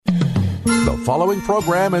following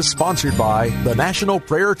program is sponsored by the National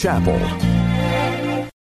Prayer Chapel.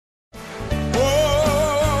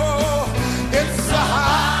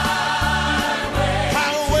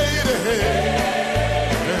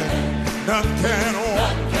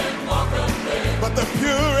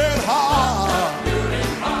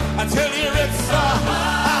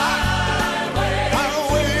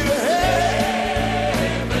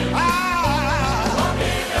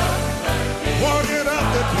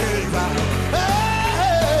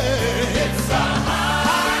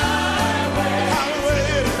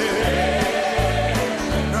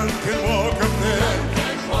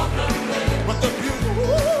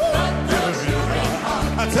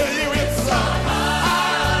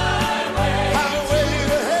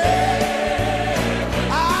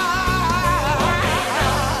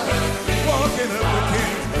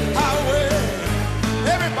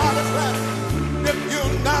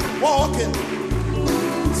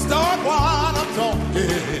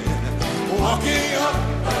 Walking up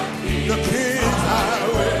the King's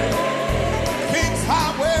Highway. King's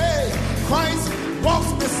Highway, Christ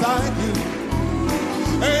walks beside you.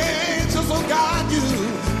 Angels will guide you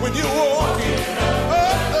when you're walking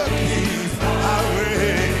up the King's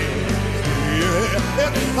Highway. Yeah,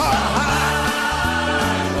 it's the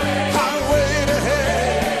highway to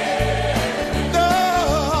hell. No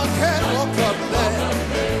one can walk up there,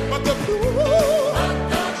 but the pure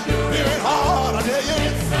in heart, I tell you,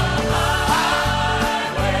 it's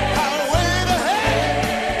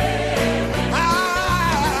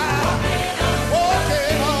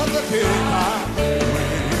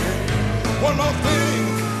one more thing,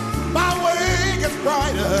 my way gets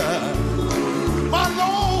brighter, my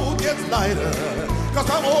load gets lighter, 'cause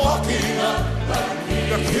I'm walking up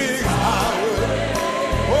the King's Highway.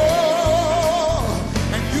 Oh,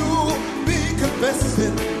 and you'll be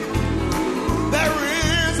confessing there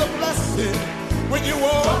is a blessing when you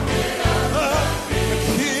walk up the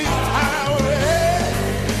King's Highway.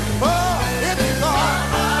 Oh, it's the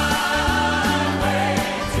highway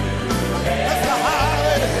to hell. It's the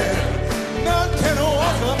highway to hell. None can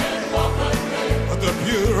walk up but the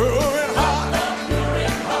pure in heart.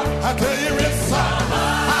 I tell you, it's a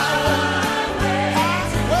highway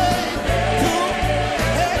to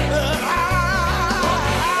heaven.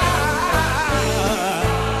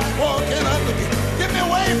 Walking up the, give me a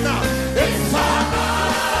wave now. It's a highway.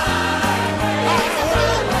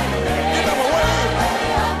 Give me a wave.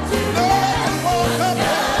 No one can walk up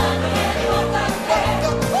there but the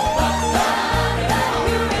pure.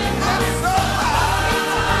 It's a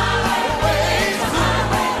highway to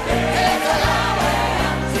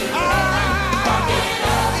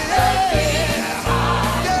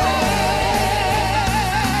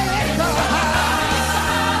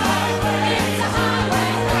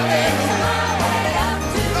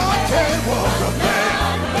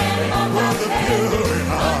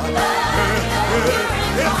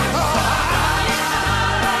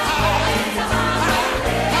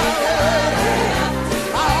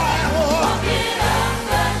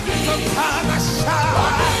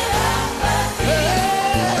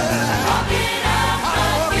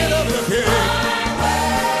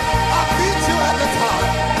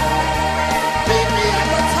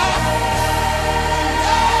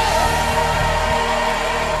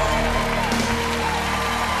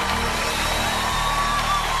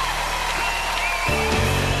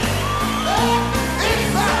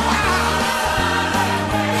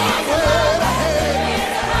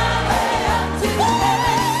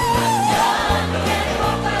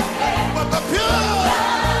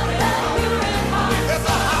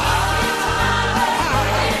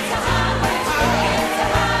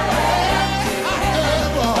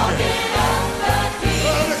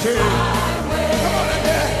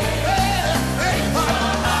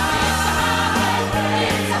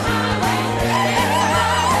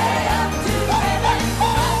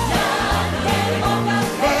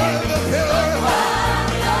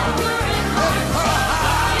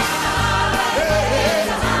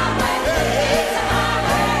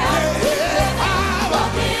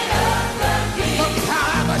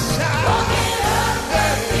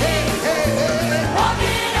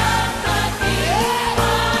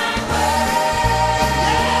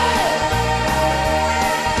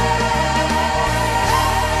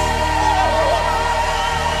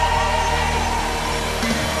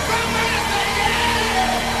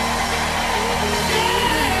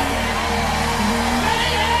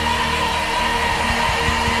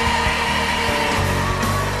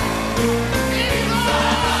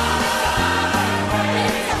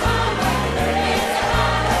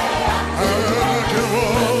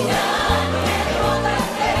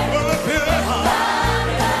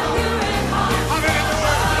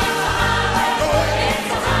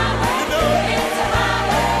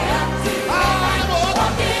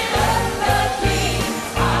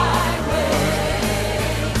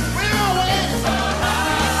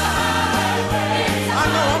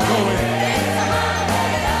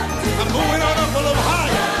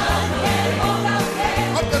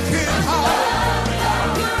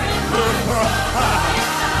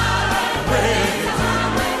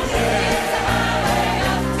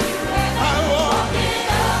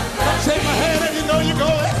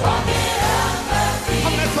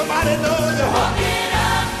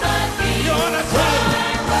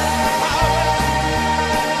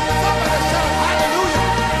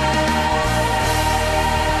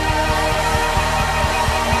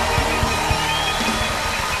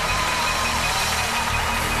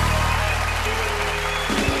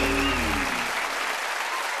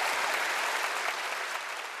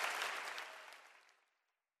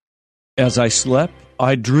As I slept,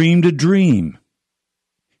 I dreamed a dream.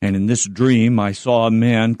 And in this dream, I saw a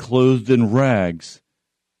man clothed in rags,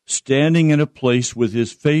 standing in a place with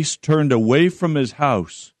his face turned away from his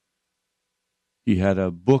house. He had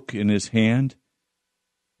a book in his hand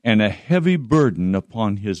and a heavy burden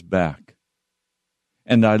upon his back.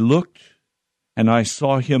 And I looked, and I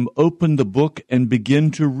saw him open the book and begin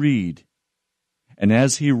to read. And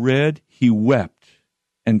as he read, he wept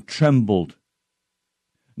and trembled.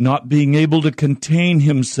 Not being able to contain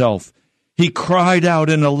himself, he cried out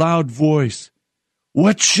in a loud voice,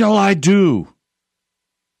 "What shall I do?"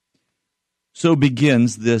 So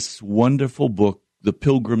begins this wonderful book, The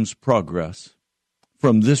Pilgrim's Progress,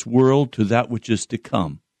 From This World to That Which Is to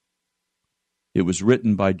Come. It was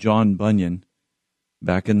written by John Bunyan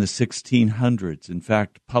back in the 1600s, in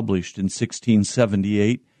fact, published in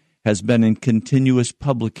 1678, has been in continuous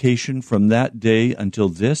publication from that day until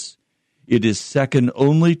this. It is second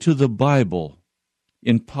only to the Bible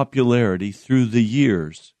in popularity through the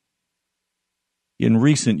years. In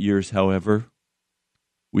recent years, however,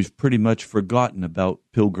 we've pretty much forgotten about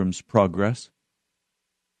Pilgrim's Progress.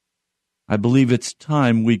 I believe it's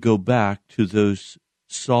time we go back to those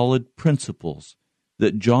solid principles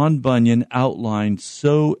that John Bunyan outlined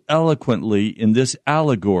so eloquently in this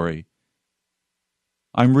allegory.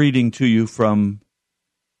 I'm reading to you from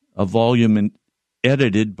a volume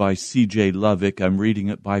edited by C.J. Lovick. I'm reading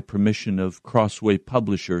it by permission of Crossway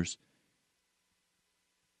Publishers.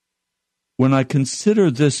 When I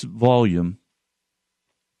consider this volume,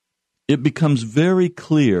 it becomes very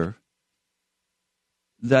clear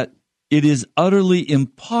that it is utterly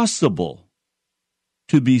impossible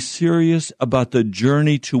to be serious about the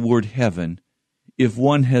journey toward heaven if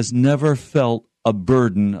one has never felt a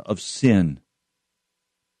burden of sin.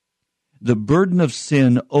 The burden of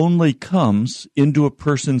sin only comes into a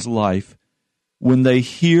person's life when they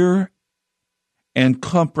hear and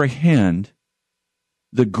comprehend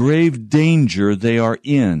the grave danger they are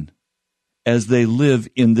in as they live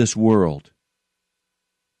in this world.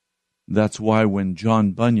 That's why when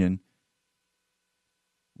John Bunyan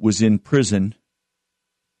was in prison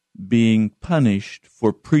being punished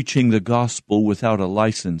for preaching the gospel without a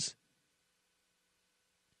license,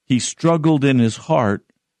 he struggled in his heart.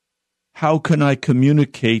 How can I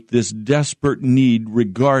communicate this desperate need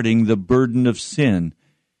regarding the burden of sin?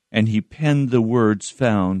 And he penned the words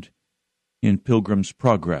found in Pilgrim's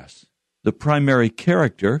Progress. The primary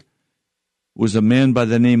character was a man by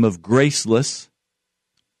the name of Graceless.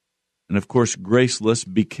 And of course, Graceless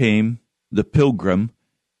became the pilgrim.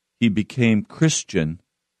 He became Christian.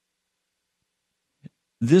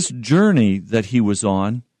 This journey that he was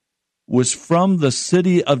on was from the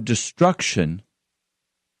city of destruction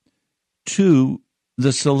to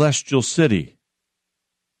the celestial city.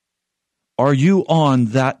 Are you on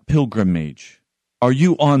that pilgrimage? Are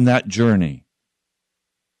you on that journey?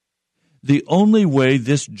 The only way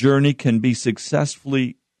this journey can be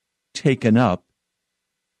successfully taken up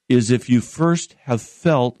is if you first have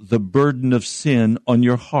felt the burden of sin on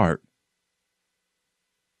your heart.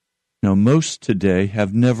 Now, most today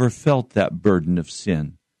have never felt that burden of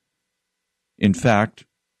sin. In fact,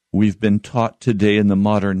 we've been taught today in the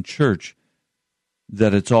modern church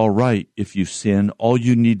that it's all right if you sin. All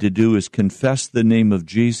you need to do is confess the name of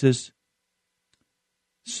Jesus,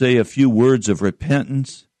 say a few words of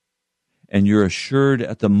repentance, and you're assured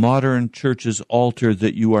at the modern church's altar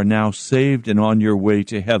that you are now saved and on your way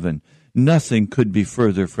to heaven. Nothing could be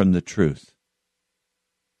further from the truth.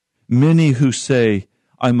 Many who say,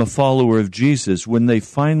 I'm a follower of Jesus, when they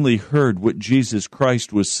finally heard what Jesus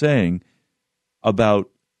Christ was saying about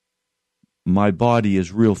my body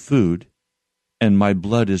is real food and my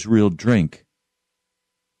blood is real drink,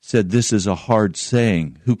 said this is a hard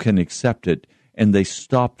saying, who can accept it? And they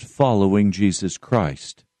stopped following Jesus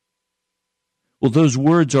Christ. Well, those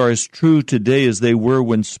words are as true today as they were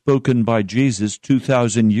when spoken by Jesus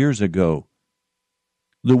 2,000 years ago.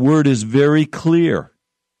 The word is very clear.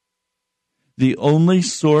 The only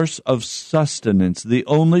source of sustenance, the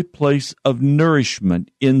only place of nourishment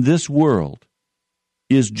in this world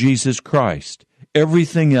is Jesus Christ.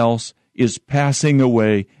 Everything else is passing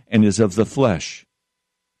away and is of the flesh.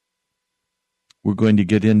 We're going to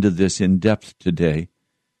get into this in depth today.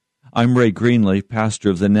 I'm Ray Greenley, pastor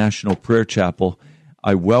of the National Prayer Chapel.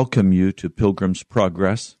 I welcome you to Pilgrim's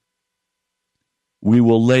Progress. We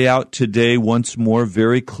will lay out today once more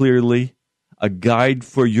very clearly a guide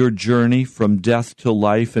for your journey from death to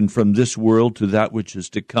life and from this world to that which is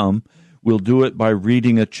to come. We'll do it by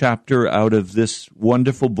reading a chapter out of this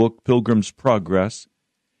wonderful book, Pilgrim's Progress,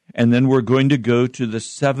 and then we're going to go to the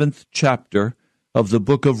 7th chapter of the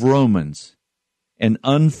book of Romans. and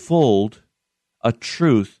unfold a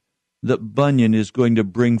truth that Bunyan is going to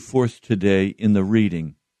bring forth today in the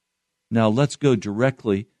reading. Now let's go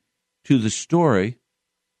directly to the story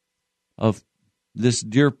of this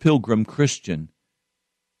dear pilgrim Christian.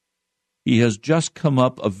 He has just come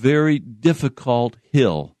up a very difficult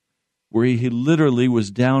hill where he literally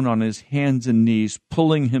was down on his hands and knees,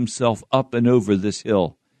 pulling himself up and over this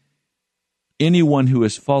hill. Anyone who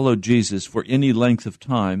has followed Jesus for any length of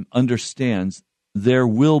time understands there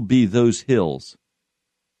will be those hills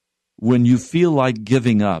when you feel like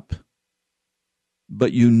giving up,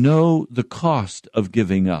 but you know the cost of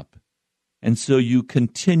giving up. And so you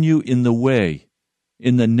continue in the way,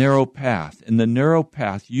 in the narrow path. And the narrow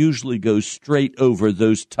path usually goes straight over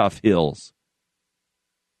those tough hills.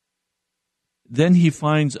 Then he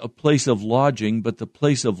finds a place of lodging, but the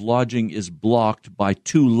place of lodging is blocked by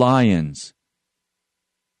 2 lions.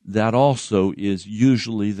 That also is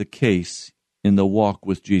usually the case in the walk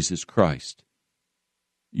with Jesus Christ.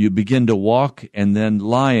 You begin to walk, and then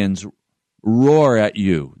lions roar at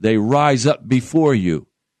you. They rise up before you,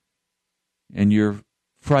 and you're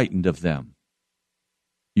frightened of them.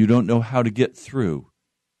 You don't know how to get through.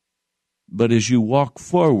 But as you walk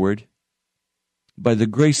forward, by the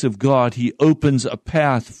grace of God, He opens a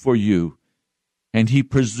path for you, and He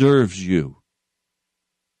preserves you.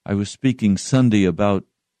 I was speaking Sunday about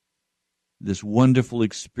this wonderful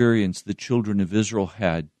experience the children of Israel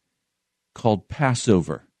had called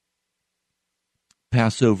Passover.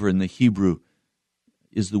 Passover in the Hebrew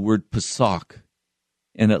is the word Pesach,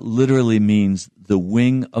 and it literally means the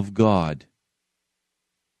wing of God.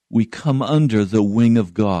 We come under the wing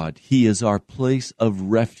of God. He is our place of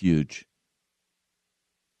refuge.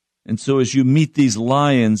 And so as you meet these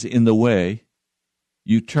lions in the way,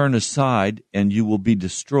 you turn aside and you will be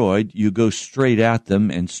destroyed. You go straight at them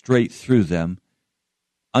and straight through them.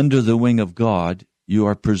 Under the wing of God, you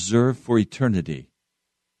are preserved for eternity.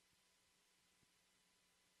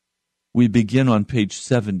 We begin on page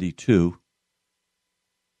 72.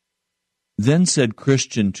 Then said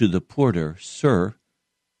Christian to the porter, "Sir,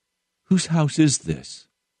 whose house is this?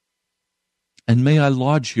 And may I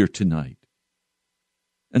lodge here tonight?"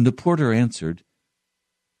 And the porter answered,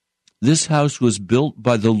 "This house was built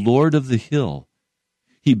by the Lord of the hill.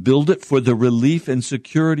 He built it for the relief and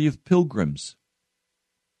security of pilgrims."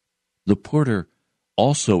 The porter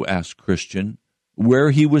also asked Christian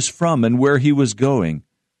where he was from and where he was going.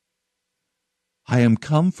 "I am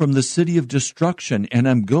come from the city of destruction, and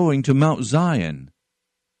am going to Mount Zion.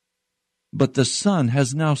 But the sun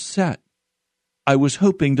has now set. I was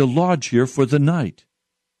hoping to lodge here for the night."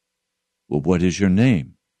 "Well, what is your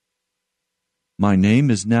name?" "My name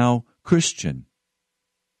is now Christian,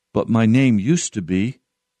 but my name used to be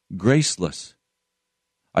Graceless.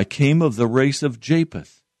 I came of the race of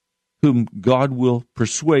Japheth, whom God will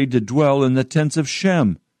persuade to dwell in the tents of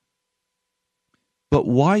Shem." "But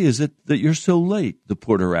why is it that you're so late?" the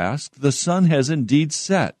porter asked. "The sun has indeed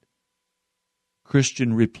set."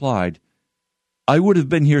 Christian replied, "I would have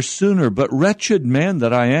been here sooner, but wretched man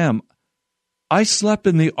that I am, I slept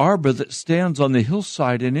in the arbor that stands on the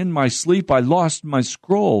hillside, and in my sleep I lost my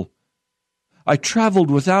scroll. I traveled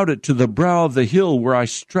without it to the brow of the hill, where I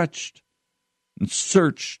stretched and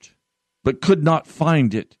searched, but could not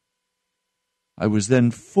find it. I was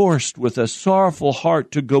then forced with a sorrowful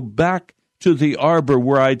heart to go back to the arbor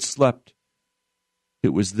where I'd slept. It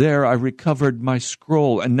was there I recovered my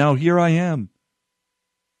scroll, and now here I am."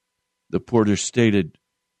 The porter stated,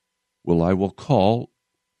 "Well, I will call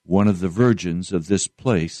one of the virgins of this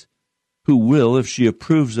place, who will, if she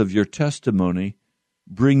approves of your testimony,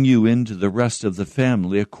 bring you into the rest of the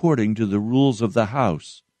family according to the rules of the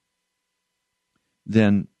house."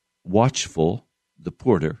 Then, watchful, the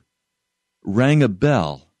porter rang a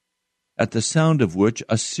bell, at the sound of which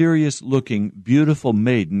a serious-looking, beautiful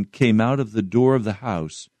maiden came out of the door of the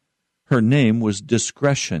house. Her name was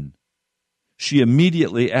Discretion. She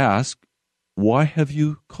immediately asked, "Why have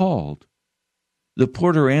you called?" The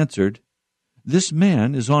porter answered, "This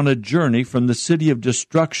man is on a journey from the city of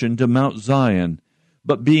destruction to Mount Zion,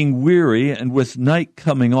 but being weary and with night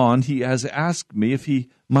coming on, he has asked me if he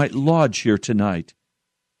might lodge here tonight.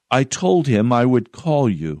 I told him I would call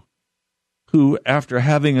you, who, after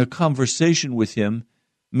having a conversation with him,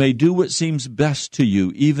 may do what seems best to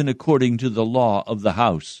you, even according to the law of the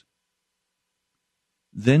house."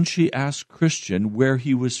 Then she asked Christian where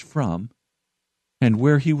he was from and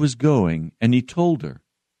where he was going, and he told her.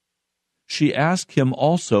 She asked him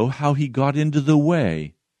also how he got into the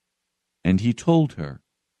way, and he told her.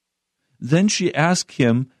 Then she asked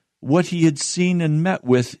him what he had seen and met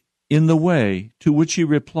with in the way, to which he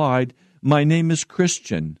replied, "My name is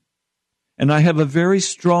Christian, and I have a very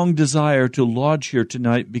strong desire to lodge here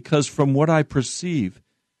tonight because from what I perceive,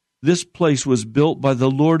 this place was built by the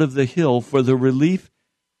Lord of the Hill for the relief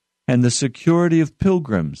and the security of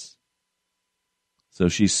pilgrims." So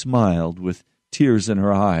she smiled with tears in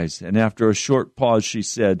her eyes, and after a short pause she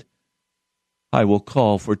said, "I will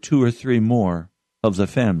call for 2 or 3 more of the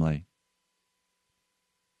family."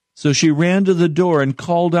 So she ran to the door and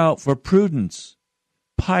called out for Prudence,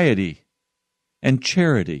 Piety, and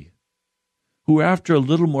Charity, who after a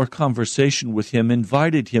little more conversation with him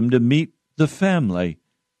invited him to meet the family.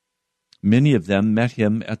 Many of them met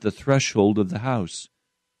him at the threshold of the house.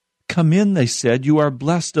 "Come in," they said, "you are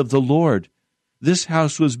blessed of the Lord. This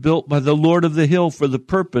house was built by the Lord of the Hill for the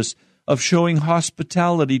purpose of showing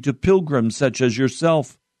hospitality to pilgrims such as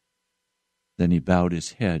yourself." Then he bowed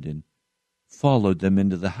his head and followed them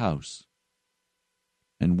into the house.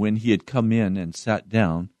 And when he had come in and sat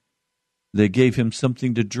down, they gave him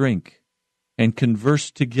something to drink and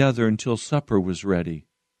conversed together until supper was ready.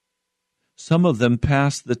 Some of them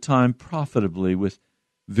passed the time profitably with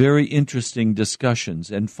very interesting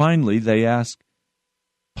discussions, and finally they asked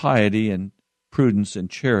Piety and Prudence and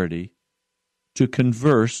Charity to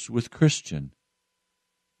converse with Christian.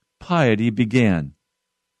 Piety began,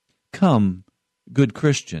 "Come, good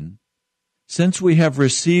Christian, since we have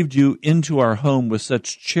received you into our home with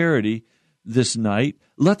such charity this night,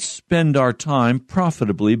 let's spend our time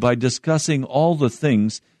profitably by discussing all the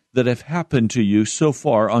things that have happened to you so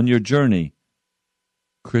far on your journey."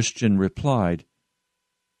 Christian replied,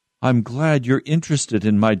 "I'm glad you're interested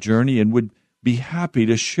in my journey and would be happy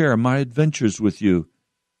to share my adventures with you."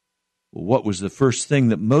 "What was the first thing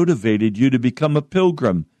that motivated you to become a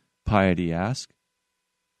pilgrim?" Piety asked.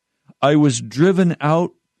 "I was driven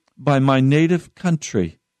out by my native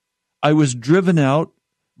country. I was driven out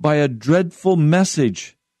by a dreadful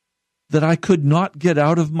message that I could not get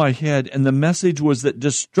out of my head, and the message was that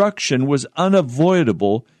destruction was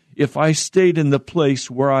unavoidable if I stayed in the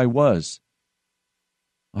place where I was.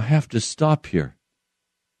 I have to stop here.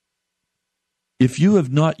 If you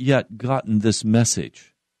have not yet gotten this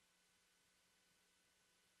message,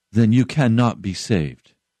 then you cannot be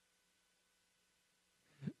saved.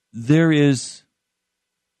 There is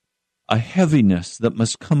a heaviness that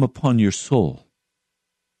must come upon your soul.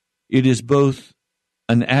 It is both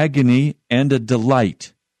an agony and a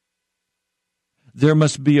delight. There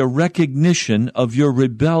must be a recognition of your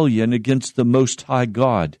rebellion against the Most High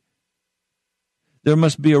God. There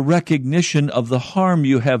must be a recognition of the harm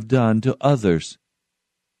you have done to others.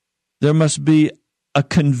 There must be a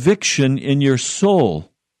conviction in your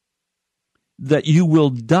soul that you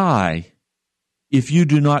will die if you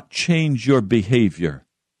do not change your behavior.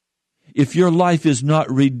 If your life is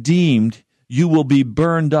not redeemed, you will be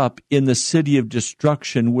burned up in the city of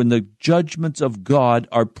destruction when the judgments of God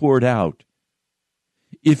are poured out.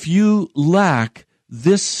 If you lack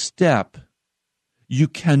this step, you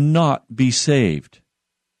cannot be saved.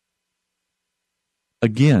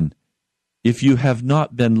 Again, if you have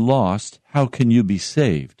not been lost, how can you be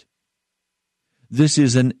saved? This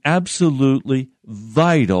is an absolutely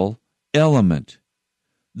vital element,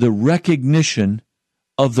 the recognition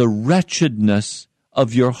of the wretchedness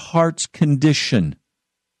of your heart's condition.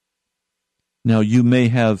 Now, you may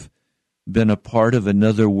have been a part of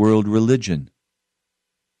another world religion,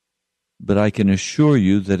 but I can assure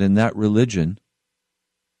you that in that religion,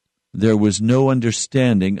 there was no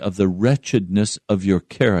understanding of the wretchedness of your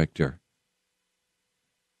character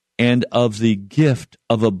and of the gift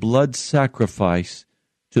of a blood sacrifice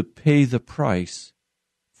to pay the price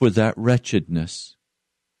for that wretchedness.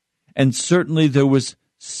 And certainly there was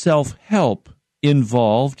self-help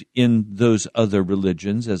involved in those other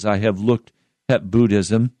religions, as I have looked at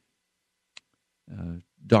Buddhism.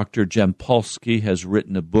 Dr. Jampolsky has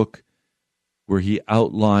written a book where he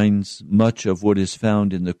outlines much of what is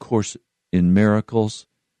found in the Course in Miracles.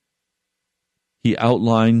 He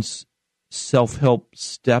outlines self-help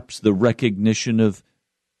steps, the recognition of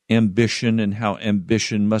ambition and how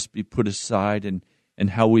ambition must be put aside and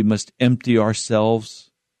how we must empty ourselves.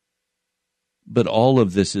 But all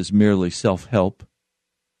of this is merely self-help.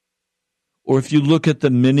 Or if you look at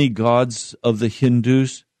the many gods of the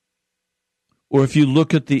Hindus, or if you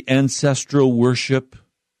look at the ancestral worship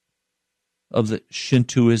of the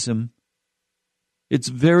Shintoism, it's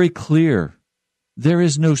very clear there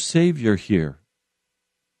is no Savior here.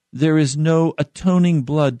 There is no atoning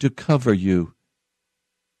blood to cover you.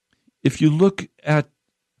 If you look at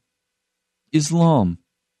Islam,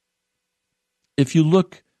 if you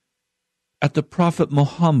look at the Prophet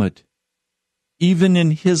Muhammad, even in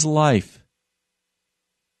his life,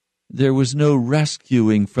 there was no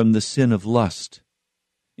rescuing from the sin of lust.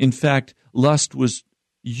 In fact, lust was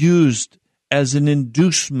used as an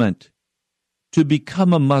inducement to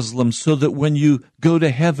become a Muslim so that when you go to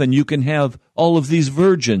heaven, you can have all of these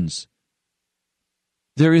virgins.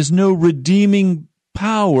 There is no redeeming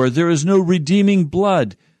power. There is no redeeming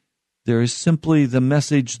blood. There is simply the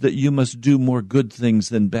message that you must do more good things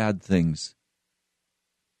than bad things.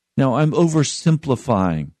 Now, I'm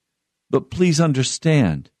oversimplifying, but please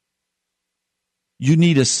understand, you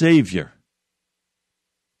need a Savior.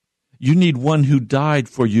 You need one who died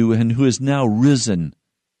for you and who is now risen,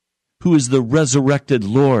 who is the resurrected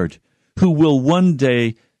Lord, who will one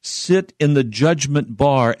day sit in the judgment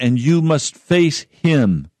bar, and you must face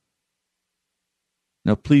him.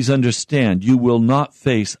 Now, please understand, you will not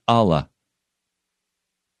face Allah.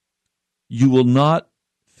 You will not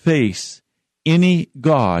face any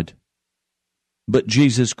God but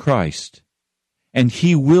Jesus Christ, and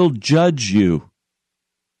he will judge you.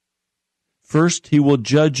 First, he will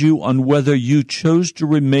judge you on whether you chose to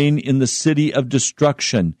remain in the city of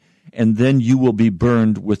destruction, and then you will be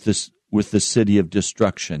burned with the city of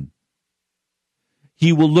destruction.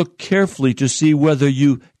 He will look carefully to see whether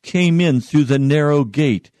you came in through the narrow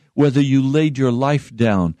gate, whether you laid your life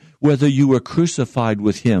down, whether you were crucified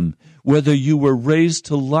with him, whether you were raised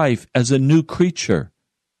to life as a new creature.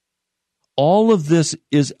 All of this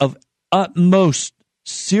is of utmost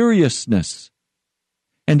seriousness.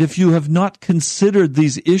 And if you have not considered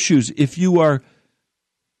these issues, if you are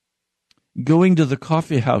going to the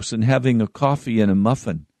coffee house and having a coffee and a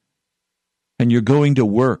muffin, and you're going to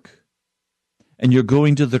work, and you're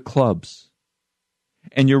going to the clubs,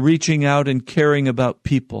 and you're reaching out and caring about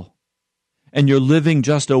people, and you're living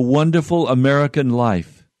just a wonderful American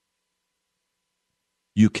life,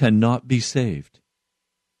 you cannot be saved.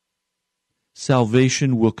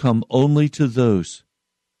 Salvation will come only to those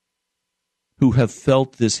who have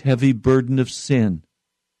felt this heavy burden of sin,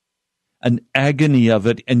 an agony of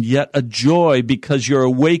it, and yet a joy because you're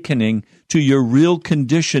awakening to your real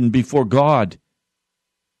condition before God.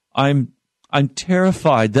 I'm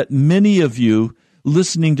terrified that many of you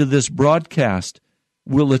listening to this broadcast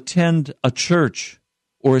will attend a church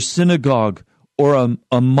or a synagogue or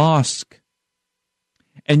a mosque,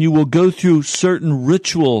 and you will go through certain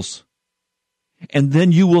rituals, and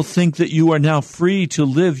then you will think that you are now free to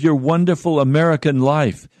live your wonderful American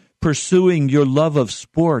life, pursuing your love of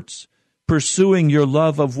sports, pursuing your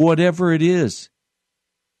love of whatever it is.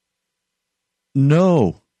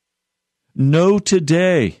 Know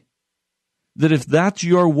today that if that's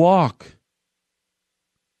your walk,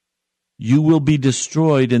 you will be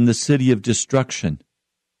destroyed in the city of destruction.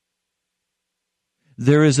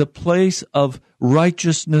 There is a place of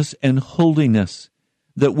righteousness and holiness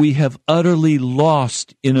that we have utterly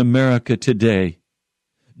lost in America today.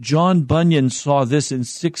 John Bunyan saw this in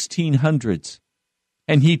 1600s,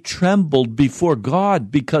 and he trembled before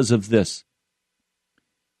God because of this.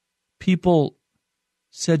 People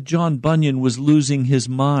said John Bunyan was losing his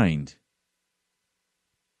mind.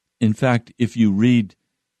 In fact, if you read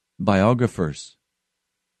biographers,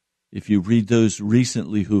 if you read those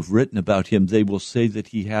recently who've written about him, they will say that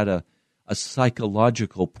he had a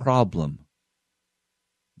psychological problem,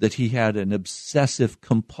 that he had an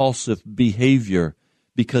obsessive-compulsive behavior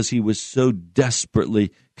because he was so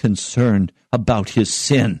desperately concerned about his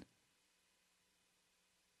sin.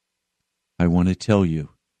 I want to tell you,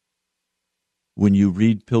 when you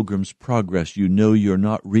read Pilgrim's Progress, you know you're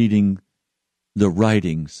not reading the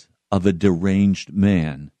writings of a deranged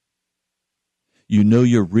man. You know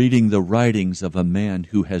you're reading the writings of a man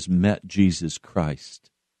who has met Jesus Christ.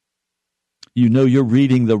 You know you're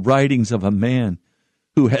reading the writings of a man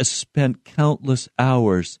who has spent countless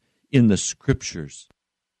hours in the Scriptures.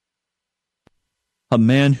 A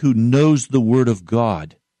man who knows the Word of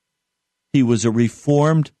God. He was a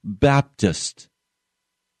Reformed Baptist.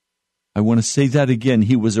 I want to say that again.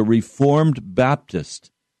 He was a Reformed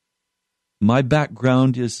Baptist. My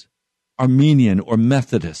background is Armenian or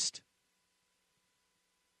Methodist.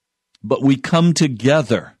 But we come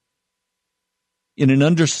together in an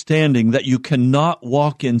understanding that you cannot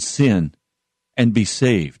walk in sin and be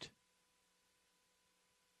saved.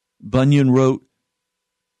 Bunyan wrote,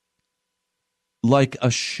 like a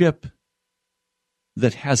ship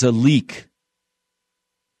that has a leak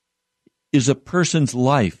is a person's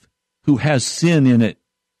life who has sin in it.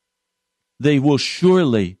 They will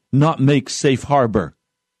surely not make safe harbor.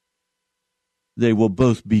 They will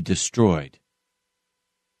both be destroyed.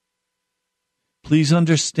 Please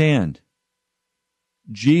understand,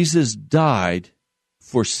 Jesus died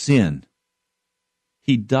for sin.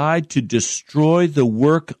 He died to destroy the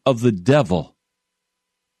work of the devil.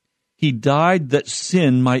 He died that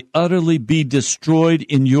sin might utterly be destroyed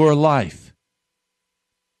in your life.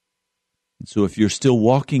 And so if you're still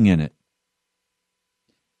walking in it,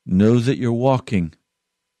 know that you're walking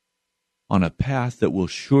on a path that will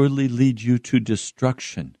surely lead you to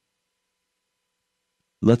destruction.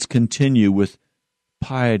 Let's continue with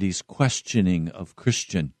Piety's questioning of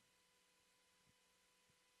Christian.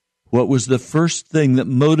 What was the first thing that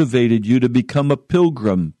motivated you to become a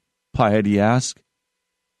pilgrim? Piety asked.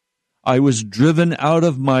 I was driven out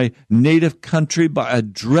of my native country by a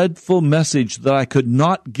dreadful message that I could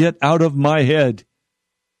not get out of my head.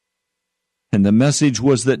 And the message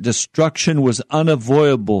was that destruction was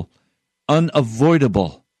unavoidable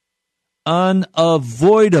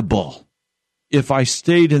if I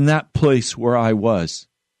stayed in that place where I was.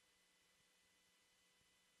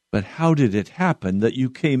 But how did it happen that you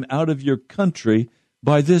came out of your country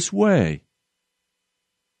by this way?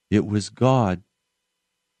 It was God.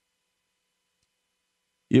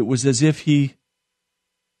 It was as if He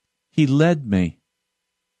led me.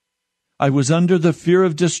 I was under the fear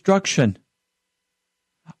of destruction.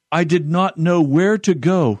 I did not know where to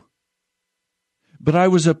go. But I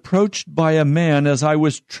was approached by a man as I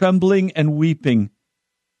was trembling and weeping.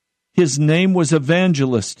 His name was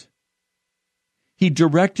Evangelist. He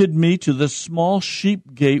directed me to the small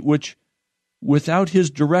sheep gate which, without his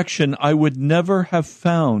direction, I would never have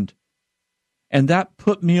found. And that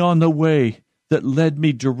put me on the way that led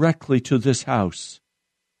me directly to this house.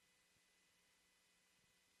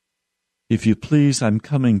 If you please, I'm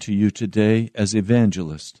coming to you today as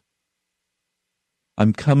Evangelist.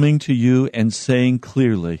 I'm coming to you and saying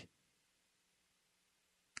clearly,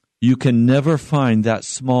 you can never find that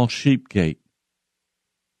small sheep gate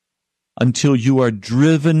until you are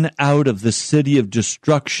driven out of the city of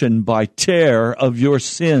destruction by terror of your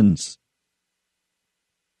sins.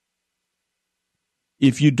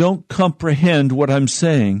 If you don't comprehend what I'm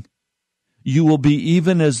saying, you will be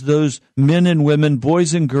even as those men and women,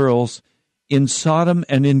 boys and girls in Sodom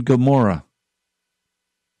and in Gomorrah.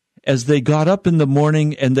 As they got up in the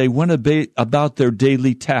morning and they went about their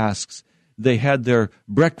daily tasks, they had their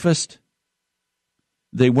breakfast,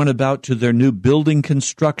 they went about to their new building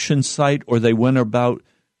construction site, or they went about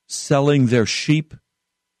selling their sheep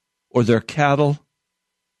or their cattle.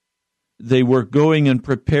 They were going and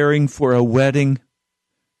preparing for a wedding.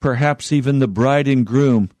 Perhaps even the bride and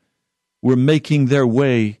groom were making their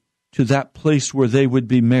way to that place where they would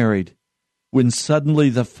be married, when suddenly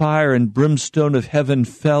the fire and brimstone of heaven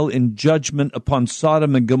fell in judgment upon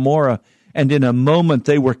Sodom and Gomorrah, and in a moment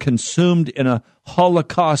they were consumed in a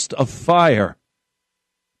holocaust of fire.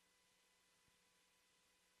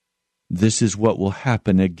 This is what will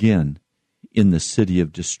happen again in the city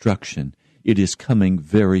of destruction. It is coming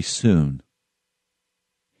very soon.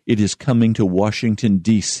 It is coming to Washington,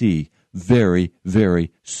 D.C. very,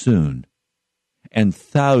 very soon. And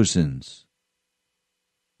thousands,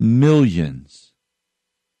 millions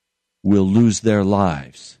will lose their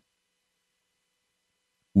lives.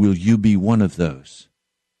 Will you be one of those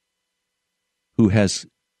who has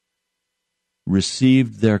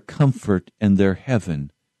received their comfort and their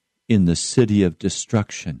heaven in the city of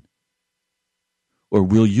destruction? Or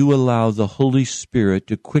will you allow the Holy Spirit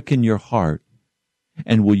to quicken your heart,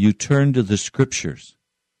 and will you turn to the Scriptures,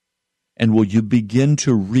 and will you begin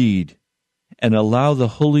to read and allow the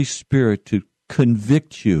Holy Spirit to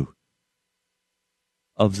convict you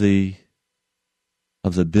of the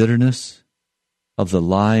bitterness, of the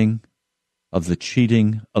lying, of the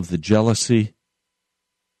cheating, of the jealousy,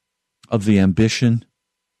 of the ambition,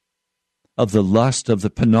 of the lust, of the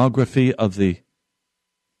pornography, of the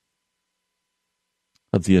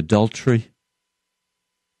adultery,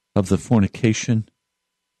 of the fornication,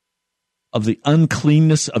 of the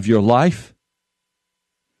uncleanness of your life?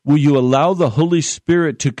 Will you allow the Holy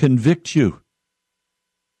Spirit to convict you?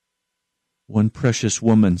 One precious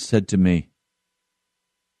woman said to me,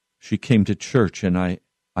 she came to church, and I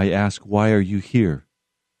asked, why are you here?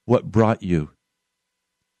 What brought you?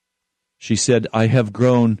 She said, I have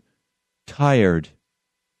grown tired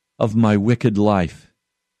of my wicked life.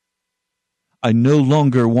 I no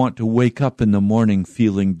longer want to wake up in the morning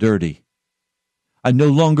feeling dirty. I no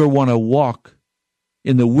longer want to walk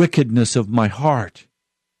in the wickedness of my heart.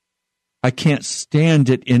 I can't stand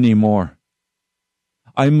it anymore.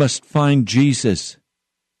 I must find Jesus.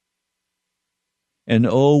 And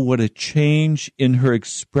oh, what a change in her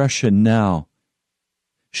expression now.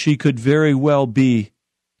 She could very well be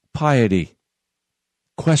Piety,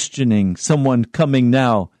 questioning someone coming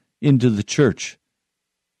now into the church,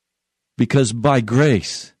 because by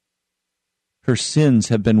grace, her sins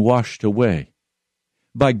have been washed away.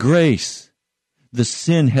 By grace, the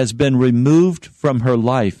sin has been removed from her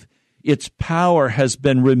life. Its power has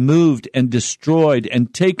been removed and destroyed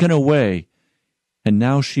and taken away. And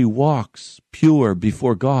now she walks pure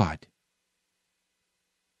before God.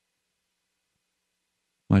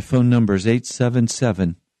 My phone number is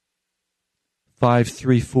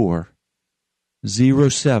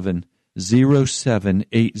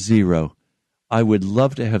 877-534-070780. I would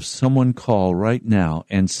love to have someone call right now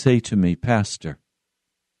and say to me, Pastor,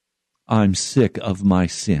 I'm sick of my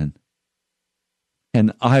sin,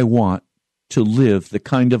 and I want to live the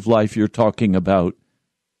kind of life you're talking about.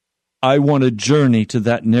 I want to journey to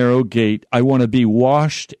that narrow gate. I want to be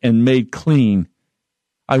washed and made clean.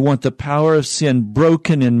 I want the power of sin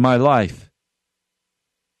broken in my life.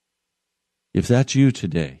 If that's you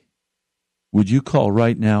today, would you call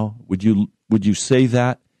right now? Would you say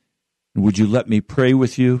that? Would you let me pray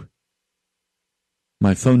with you?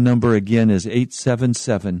 My phone number again is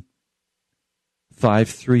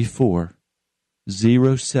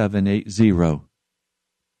 877-534-0780.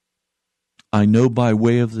 I know by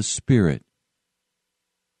way of the Spirit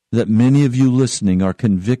that many of you listening are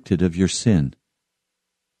convicted of your sin,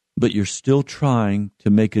 but you're still trying to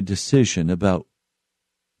make a decision about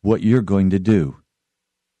what you're going to do.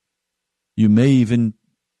 You may even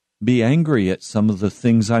be angry at some of the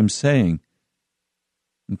things I'm saying,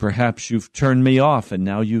 and perhaps you've turned me off and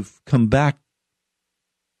now you've come back.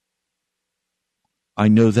 I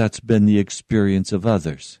know that's been the experience of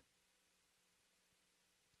others.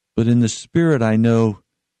 But in the Spirit, I know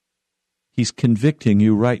He's convicting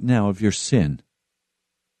you right now of your sin.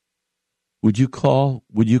 Would you call?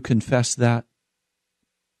 Would you confess that?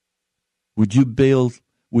 Would you build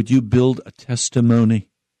a testimony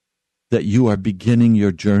that you are beginning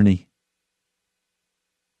your journey?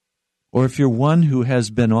 Or if you're one who has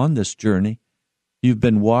been on this journey, you've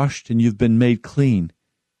been washed and you've been made clean,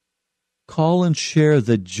 call and share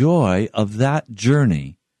the joy of that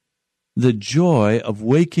journey, the joy of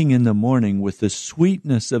waking in the morning with the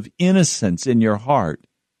sweetness of innocence in your heart,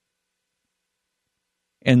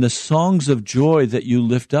 and the songs of joy that you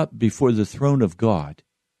lift up before the throne of God,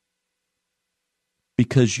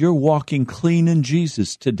 because you're walking clean in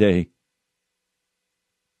Jesus today.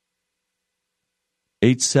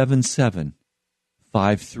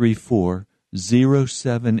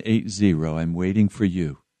 877-534-0780. I'm waiting for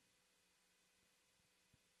you.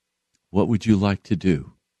 What would you like to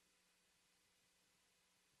do?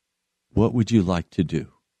 What would you like to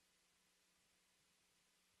do?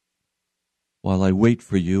 While I wait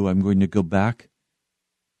for you, I'm going to go back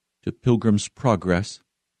to Pilgrim's Progress.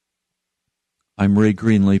 I'm Ray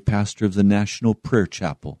Greenlee, pastor of the National Prayer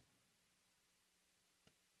Chapel.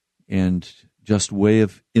 And just way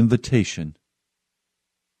of invitation,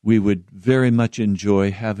 we would very much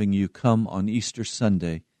enjoy having you come on Easter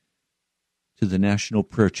Sunday to the National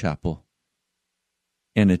Prayer Chapel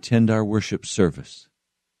and attend our worship service.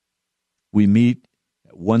 We meet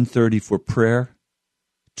at 1:30 for prayer.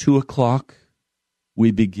 2 o'clock,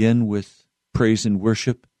 we begin with praise and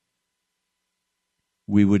worship.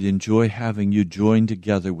 We would enjoy having you join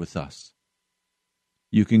together with us.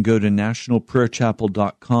 You can go to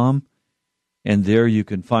nationalprayerchapel.com, and there you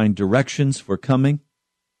can find directions for coming.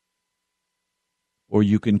 Or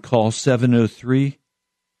you can call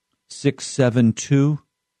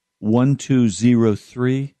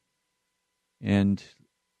 703-672-1203 and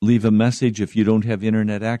leave a message if you don't have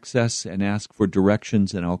internet access and ask for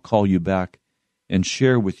directions, and I'll call you back and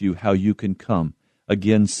share with you how you can come.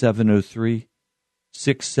 Again,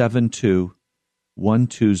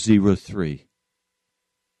 703-672-1203.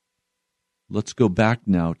 Let's go back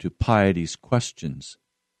now to Piety's questions.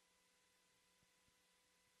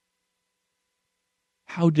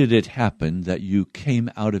 How did it happen that you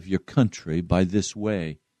came out of your country by this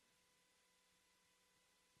way?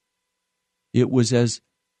 It was as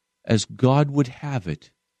God would have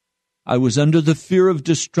it. I was under the fear of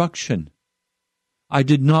destruction. I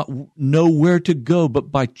did not know where to go,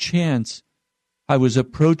 but by chance I was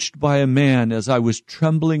approached by a man as I was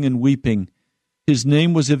trembling and weeping. His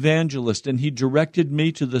name was Evangelist, and he directed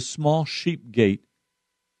me to the small sheep gate,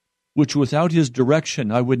 which without his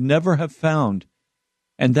direction I would never have found,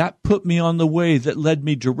 and that put me on the way that led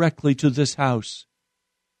me directly to this house.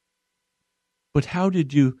 But how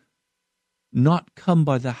did you not come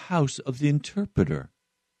by the house of the interpreter?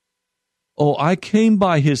 Oh, I came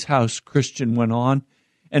by his house, Christian went on,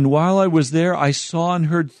 and while I was there I saw and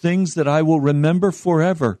heard things that I will remember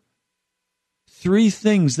forever. 3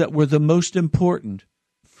 things that were the most important.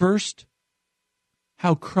 First,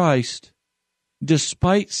 how Christ,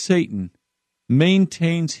 despite Satan,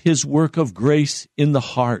 maintains his work of grace in the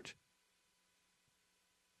heart.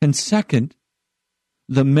 And second,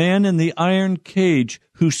 the man in the iron cage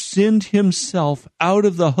who sinned himself out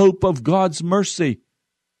of the hope of God's mercy.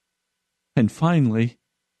 And finally,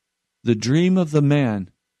 the dream of the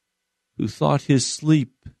man who thought in his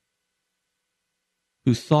sleep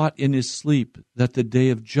that the day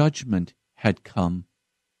of judgment had come.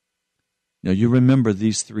 Now you remember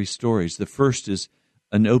these three stories. The first is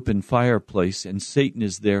an open fireplace, and Satan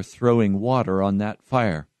is there throwing water on that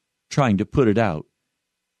fire, trying to put it out.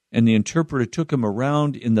 And the interpreter took him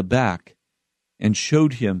around in the back and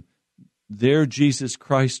showed him there Jesus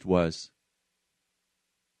Christ was.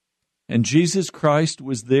 And Jesus Christ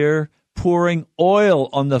was there pouring oil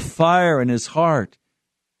on the fire in his heart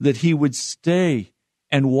that he would stay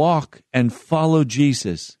and walk and follow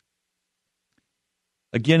Jesus.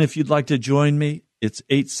 Again, if you'd like to join me, it's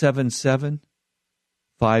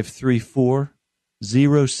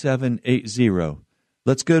 877-534-0780.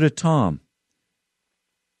 Let's go to Tom.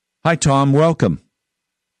 Hi, Tom. Welcome.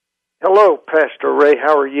 Hello, Pastor Ray.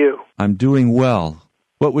 How are you? I'm doing well.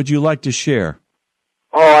 What would you like to share?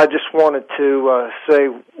 Oh, I just wanted to say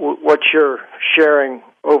what you're sharing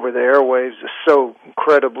over the airwaves is so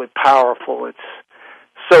incredibly powerful. It's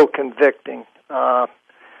so convicting.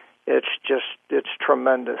 It's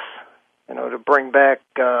tremendous. To bring back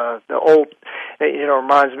the old,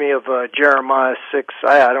 reminds me of Jeremiah 6.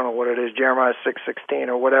 I don't know what it is, Jeremiah 6:16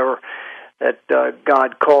 or whatever. That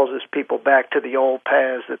God calls his people back to the old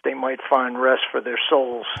paths that they might find rest for their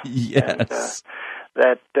souls. Yes.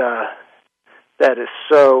 And, that is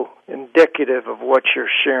so indicative of what you're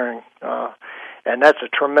sharing. And that's a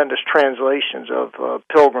tremendous translation of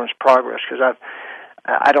Pilgrim's Progress, because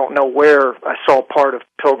I don't know where I saw part of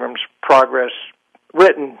Pilgrim's Progress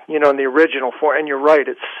written, in the original form. And you're right,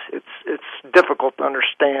 it's difficult to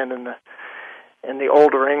understand in the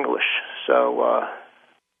older English. So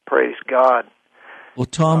praise God. Well,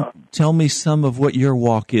 Tom, tell me some of what your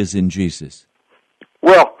walk is in Jesus.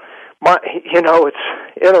 Well, it's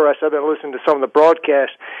interesting. I've been listening to some of the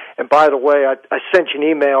broadcasts, and by the way, I sent you an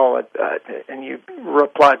email, and you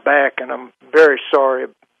replied back, and I'm very sorry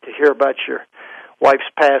to hear about your wife's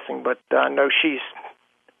passing, but I know she's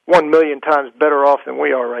 1,000,000 times better off than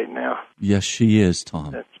we are right now. Yes, she is,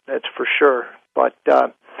 Tom. That's for sure. But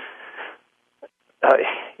I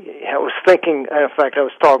was thinking, in fact, I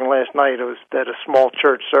was talking last night, it was at a small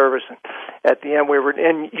church service, and at the end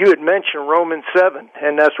and you had mentioned Romans 7,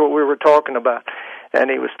 and that's what we were talking about. And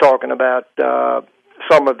he was talking about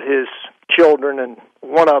some of his children, and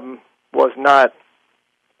one of them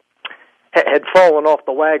had fallen off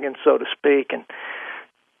the wagon, so to speak, and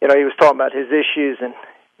he was talking about his issues,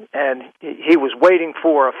 and he was waiting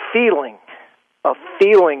for a feeling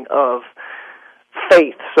of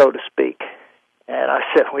faith, so to speak. And I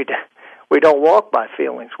said, we don't walk by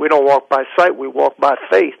feelings, we don't walk by sight, we walk by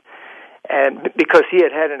faith. And because he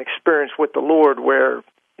had an experience with the Lord where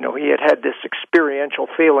he had this experiential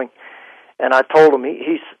feeling, and I told him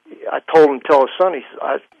I told him to tell his son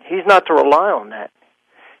he's not to rely on that.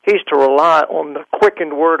 He's to rely on the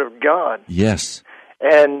quickened Word of God. Yes.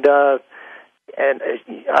 And I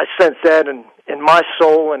sense that in my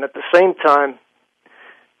soul, and at the same time,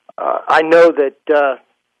 I know that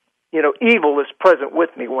evil is present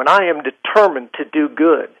with me. When I am determined to do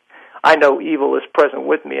good, I know evil is present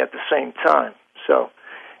with me at the same time. So,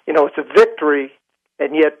 it's a victory,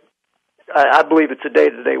 and yet I believe it's a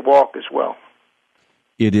day-to-day walk as well.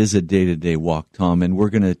 It is a day-to-day walk, Tom, and we're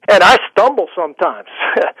going to... And I stumble sometimes.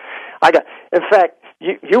 In fact,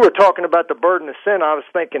 you were talking about the burden of sin. I was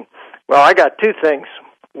thinking, well, I got two things.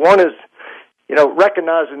 One is,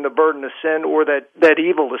 recognizing the burden of sin, or that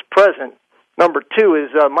evil is present. Number two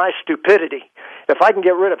is my stupidity. If I can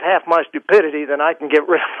get rid of half my stupidity, then I can get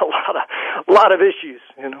rid of a lot of issues,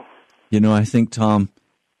 I think, Tom,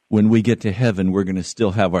 when we get to heaven, we're going to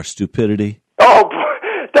still have our stupidity. Oh,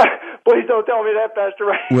 please don't tell me that, Pastor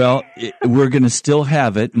Ray. Well, we're going to still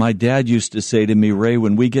have it. My dad used to say to me, Ray,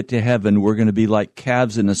 when we get to heaven, we're going to be like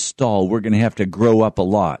calves in a stall. We're going to have to grow up a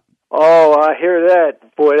lot. Oh, I hear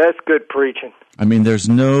that. Boy, that's good preaching. I mean, there's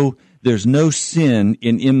no sin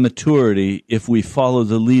in immaturity if we follow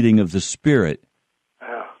the leading of the Spirit.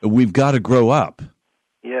 Oh. We've got to grow up.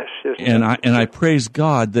 Yes. And I praise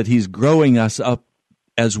God that He's growing us up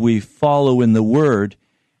as we follow in the Word.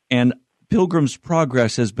 And Pilgrim's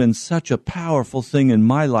Progress has been such a powerful thing in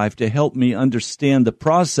my life to help me understand the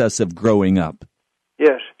process of growing up.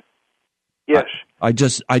 Yes. I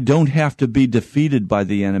don't have to be defeated by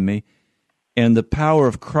the enemy, and the power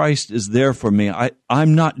of Christ is there for me.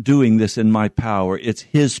 I'm not doing this in my power. It's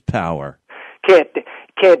His power. Can't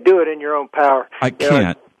do it in your own power. I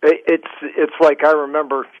can't. It's like I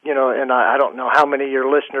remember, and I don't know how many of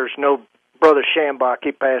your listeners know Brother Shambach,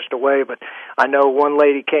 he passed away, but I know one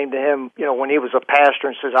lady came to him, when he was a pastor,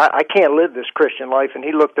 and says, I can't live this Christian life. And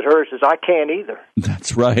he looked at her and says, I can't either.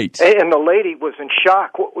 That's right. And the lady was in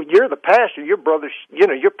shock. Well, you're the pastor. Your brother,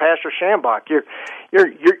 you're Pastor Shambach. You're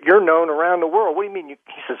known around the world. What do you mean? He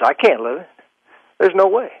says, I can't live it. There's no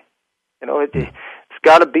way. It's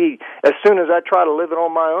got to be, as soon as I try to live it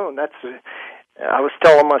on my own, I was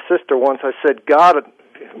telling my sister once, I said, God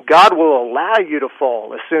will allow you to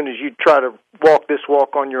fall as soon as you try to walk this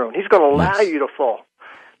walk on your own. He's going to allow you to fall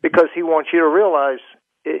because he wants you to realize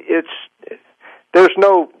there's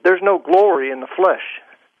no glory in the flesh.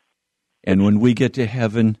 And when we get to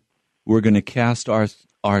heaven, we're going to cast our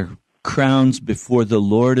crowns before the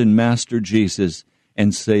Lord and Master Jesus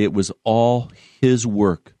and say it was all his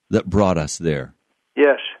work that brought us there.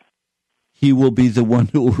 Yes. He will be the one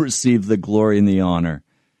who will receive the glory and the honor.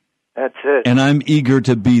 That's it. And I'm eager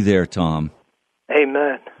to be there, Tom.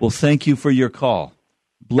 Amen. Well, thank you for your call.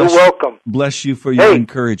 You're welcome. Bless you for your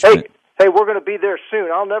encouragement. Hey, we're going to be there soon.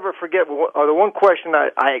 I'll never forget the one question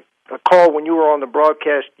I called when you were on the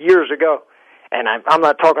broadcast years ago, and I'm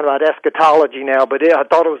not talking about eschatology now, but I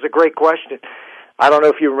thought it was a great question. I don't know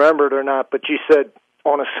if you remember it or not, but you said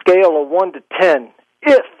on a scale of 1 to 10,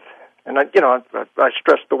 if, and I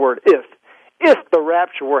stressed the word if the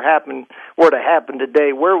rapture were to happen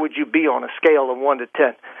today, where would you be on a scale of 1 to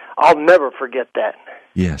 10? I'll never forget that.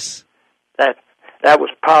 Yes. That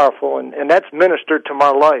was powerful, and that's ministered to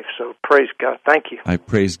my life, so praise God. Thank you. I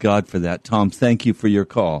praise God for that. Tom, thank you for your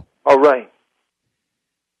call. All right.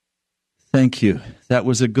 Thank you. That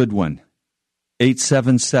was a good one.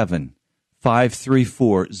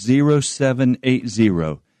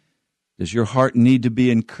 877-534-0780. Does your heart need to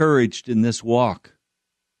be encouraged in this walk?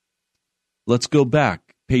 Let's go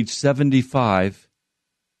back, page 75,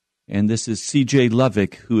 and this is C.J.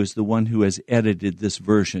 Lovick, who is the one who has edited this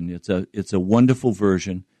version. It's a wonderful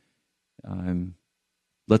version.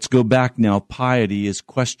 Let's go back now. Piety is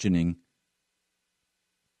questioning.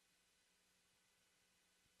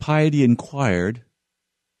 Piety inquired,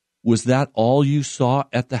 "Was that all you saw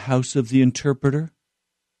at the house of the interpreter?"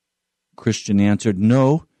 Christian answered,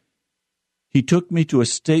 "No. He took me to a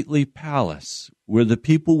stately palace where the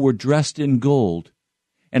people were dressed in gold,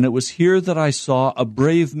 and it was here that I saw a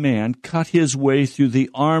brave man cut his way through the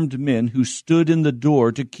armed men who stood in the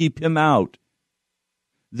door to keep him out.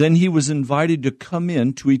 Then he was invited to come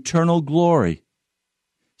in to eternal glory.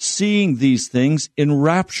 Seeing these things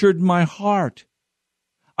enraptured my heart.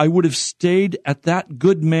 I would have stayed at that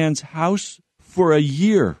good man's house for a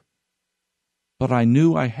year, but I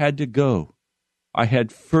knew I had to go. I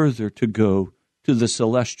had further to go to the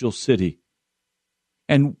celestial city."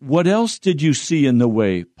 "And what else did you see in the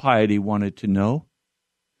way?" Piety wanted to know.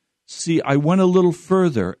 "See, I went a little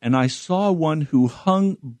further, and I saw one who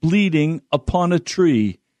hung bleeding upon a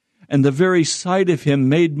tree, and the very sight of him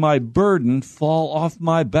made my burden fall off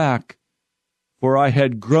my back, for I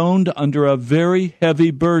had groaned under a very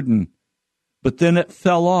heavy burden, but then it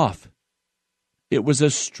fell off. It was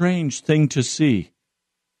a strange thing to see,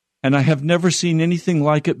 and I have never seen anything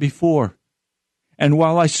like it before. And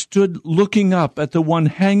while I stood looking up at the one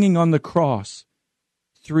hanging on the cross,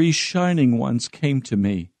 3 shining ones came to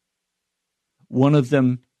me. One of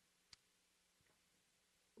them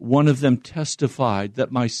testified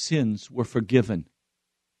that my sins were forgiven.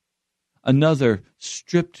 Another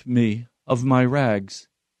stripped me of my rags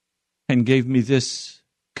and gave me this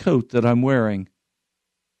coat that I'm wearing.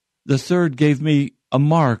 The third gave me a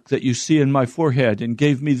mark that you see in my forehead and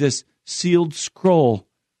gave me this sealed scroll."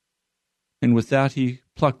 And with that he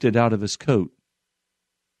plucked it out of his coat.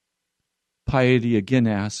 Piety again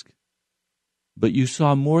asked, "But you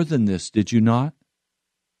saw more than this, did you not?"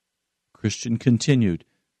 Christian continued,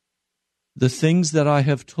 "The things that I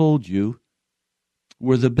have told you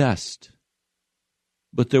were the best,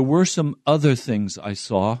 but there were some other things I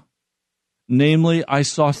saw. Namely, I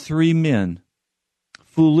saw 3 men,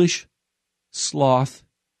 foolish, sloth,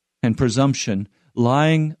 and presumption,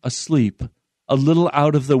 lying asleep, a little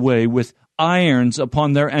out of the way, with irons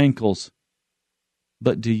upon their ankles.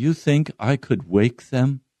 But do you think I could wake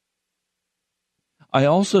them? I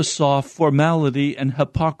also saw formality and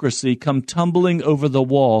hypocrisy come tumbling over the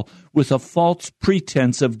wall with a false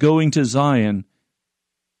pretense of going to Zion.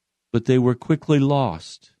 But they were quickly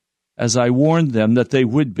lost, as I warned them that they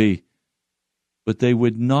would be. But they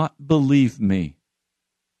would not believe me.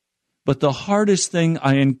 But the hardest thing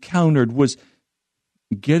I encountered was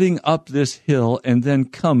getting up this hill and then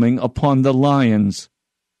coming upon the lions.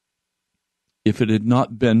 If it had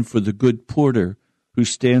not been for the good porter who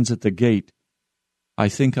stands at the gate, I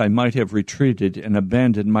think I might have retreated and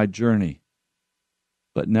abandoned my journey.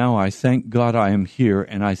 But now I thank God I am here,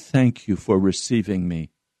 and I thank you for receiving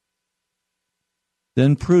me."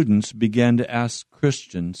 Then Prudence began to ask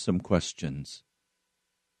Christian some questions.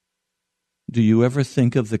 "Do you ever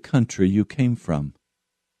think of the country you came from?"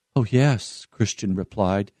 "Oh, yes," Christian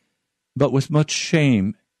replied, "but with much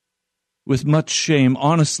shame. With much shame.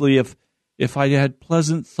 Honestly, if I had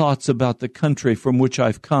pleasant thoughts about the country from which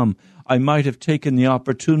I've come, I might have taken the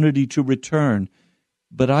opportunity to return.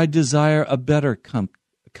 But I desire a better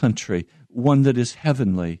country, one that is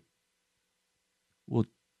heavenly." "Well,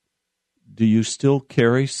 do you still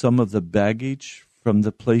carry some of the baggage from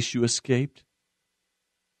the place you escaped?"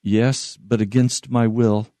 "Yes, but against my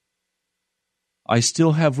will. I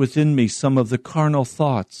still have within me some of the carnal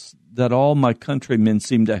thoughts that all my countrymen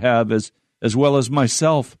seem to have, as well as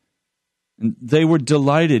myself. And they were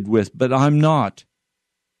delighted with, but I'm not.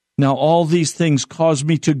 Now all these things cause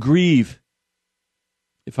me to grieve.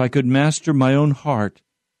 If I could master my own heart,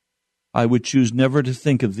 I would choose never to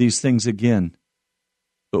think of these things again.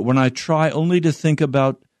 But when I try only to think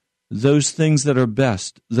about those things that are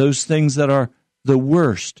best, those things that are the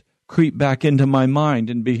worst, creep back into my mind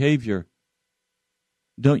and behavior.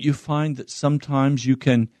 Don't you find that sometimes you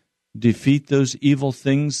can defeat those evil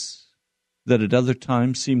things that at other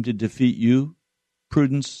times seem to defeat you?"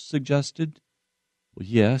 Prudence suggested. "Well,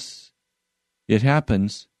 yes, it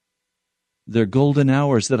happens. They're golden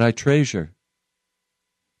hours that I treasure.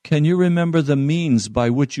 Can you remember the means by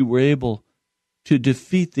which you were able to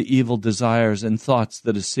defeat the evil desires and thoughts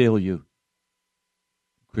that assail you?"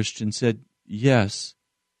 Christian said, "Yes.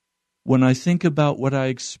 When I think about what I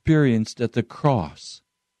experienced at the cross,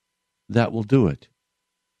 that will do it.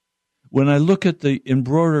 When I look at the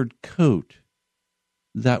embroidered coat,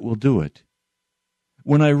 that will do it.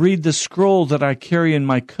 When I read the scroll that I carry in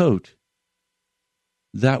my coat,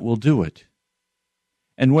 that will do it.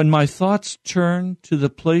 And when my thoughts turn to the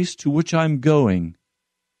place to which I'm going,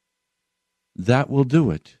 that will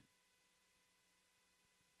do it."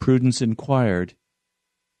 Prudence inquired,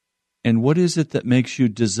 "And what is it that makes you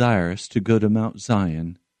desirous to go to Mount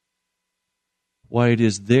Zion?" "Why, it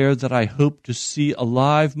is there that I hope to see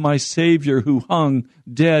alive my Savior who hung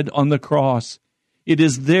dead on the cross. It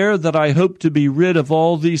is there that I hope to be rid of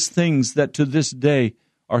all these things that to this day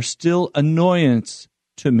are still annoyance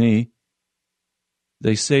to me.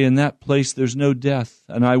 They say in that place there's no death,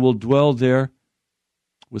 and I will dwell there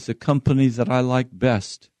with the company that I like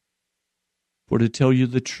best. For to tell you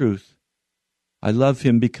the truth, I love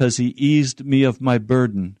him because he eased me of my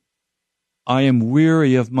burden. I am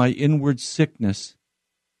weary of my inward sickness.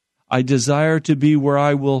 I desire to be where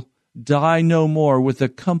I will die no more with a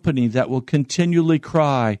company that will continually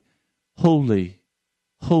cry, 'Holy,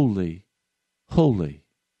 holy, holy.'"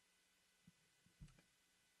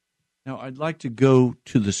 Now, I'd like to go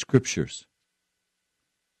to the Scriptures,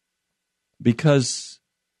 because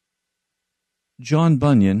John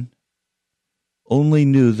Bunyan only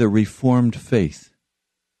knew the Reformed faith.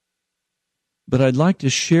 But I'd like to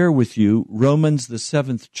share with you Romans, the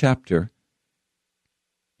 7th chapter,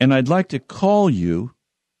 and I'd like to call you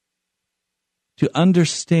to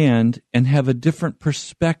understand and have a different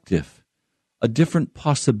perspective, a different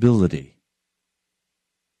possibility.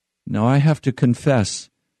 Now, I have to confess,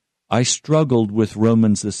 I struggled with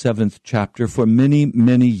Romans, the 7th chapter, for many,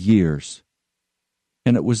 many years.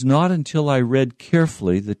 And it was not until I read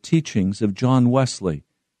carefully the teachings of John Wesley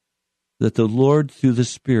that the Lord, through the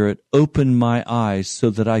Spirit, opened my eyes so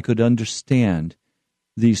that I could understand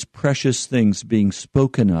these precious things being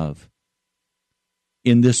spoken of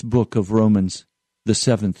in this book of Romans, the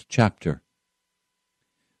 7th chapter.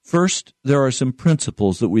 First, there are some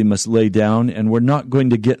principles that we must lay down, and we're not going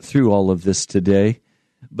to get through all of this today,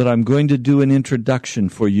 but I'm going to do an introduction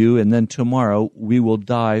for you, and then tomorrow we will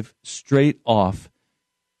dive straight off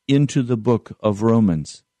into the book of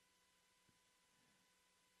Romans.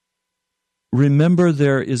 Remember,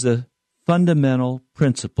 there is a fundamental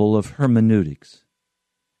principle of hermeneutics,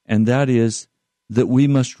 and that is that we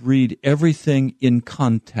must read everything in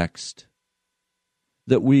context,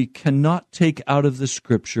 that we cannot take out of the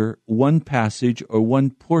Scripture one passage or one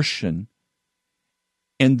portion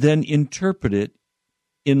and then interpret it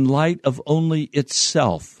in light of only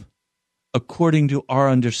itself, according to our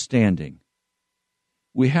understanding.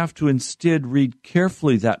 We have to instead read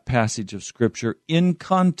carefully that passage of Scripture in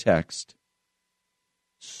context,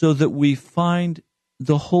 so that we find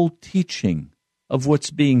the whole teaching of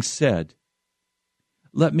what's being said.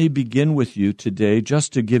 Let me begin with you today,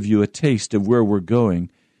 just to give you a taste of where we're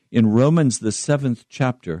going, in Romans, the 7th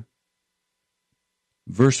chapter,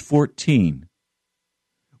 verse 14.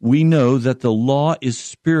 We know that the law is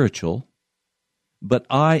spiritual, but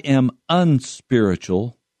I am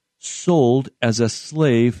unspiritual, sold as a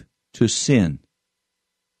slave to sin.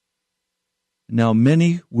 Now,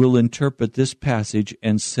 many will interpret this passage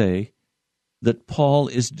and say that Paul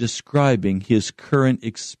is describing his current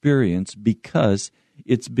experience because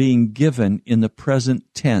it's being given in the present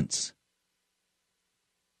tense.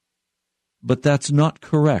 But that's not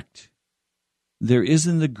correct. There is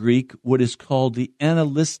in the Greek what is called the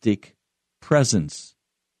analytic presence.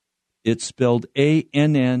 It's spelled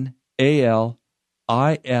ANNALISTIC,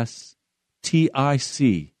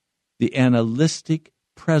 the analytic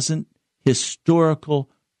present historical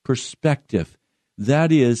perspective.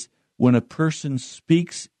 That is, when a person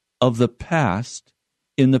speaks of the past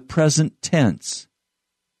in the present tense.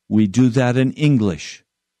 We do that in English.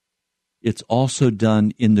 It's also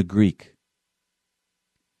done in the Greek.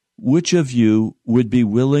 Which of you would be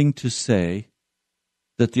willing to say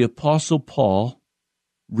that the Apostle Paul,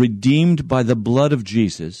 redeemed by the blood of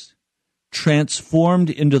Jesus, transformed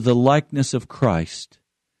into the likeness of Christ,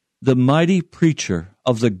 the mighty preacher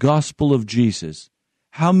of the gospel of Jesus,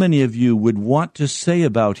 how many of you would want to say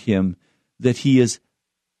about him that he is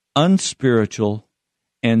unspiritual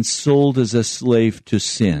and sold as a slave to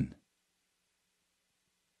sin?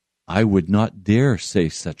 I would not dare say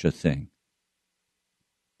such a thing.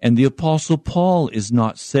 And the Apostle Paul is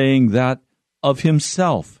not saying that of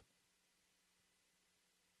himself.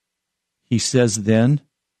 He says then,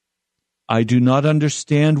 I do not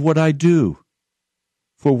understand what I do.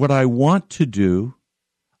 For what I want to do,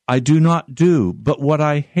 I do not do, but what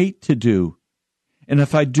I hate to do. And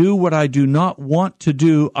if I do what I do not want to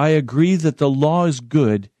do, I agree that the law is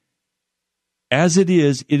good. As it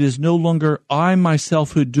is no longer I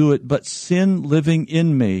myself who do it, but sin living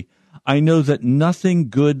in me. I know that nothing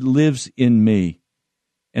good lives in me.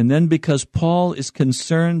 And then because Paul is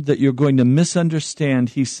concerned that you're going to misunderstand,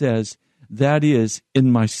 he says, that is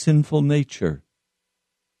in my sinful nature.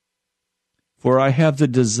 For I have the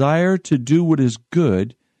desire to do what is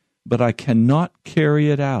good, but I cannot carry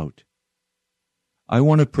it out. I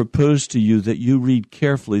want to propose to you that you read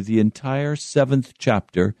carefully the entire 7th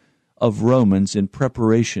chapter of Romans in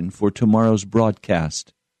preparation for tomorrow's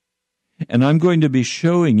broadcast. And I'm going to be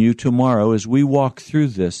showing you tomorrow as we walk through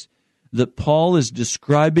this that Paul is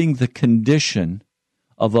describing the condition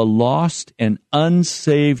of a lost and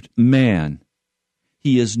unsaved man.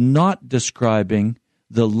 He is not describing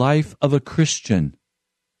the life of a Christian.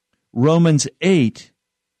 Romans 8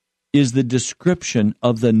 is the description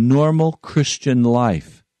of the normal Christian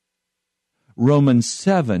life. Romans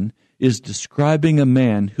 7 is describing a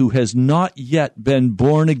man who has not yet been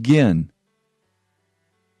born again.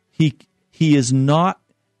 He is not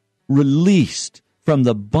released from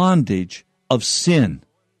the bondage of sin.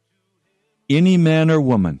 Any man or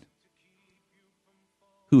woman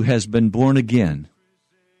who has been born again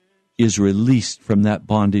is released from that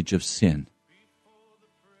bondage of sin.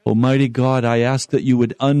 Almighty God, I ask that you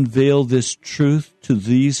would unveil this truth to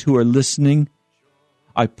these who are listening.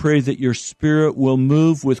 I pray that your Spirit will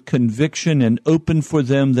move with conviction and open for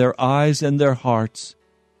them their eyes and their hearts.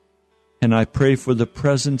 And I pray for the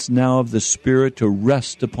presence now of the Spirit to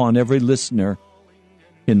rest upon every listener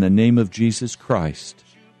in the name of Jesus Christ.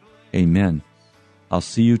 Amen. I'll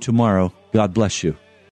see you tomorrow. God bless you.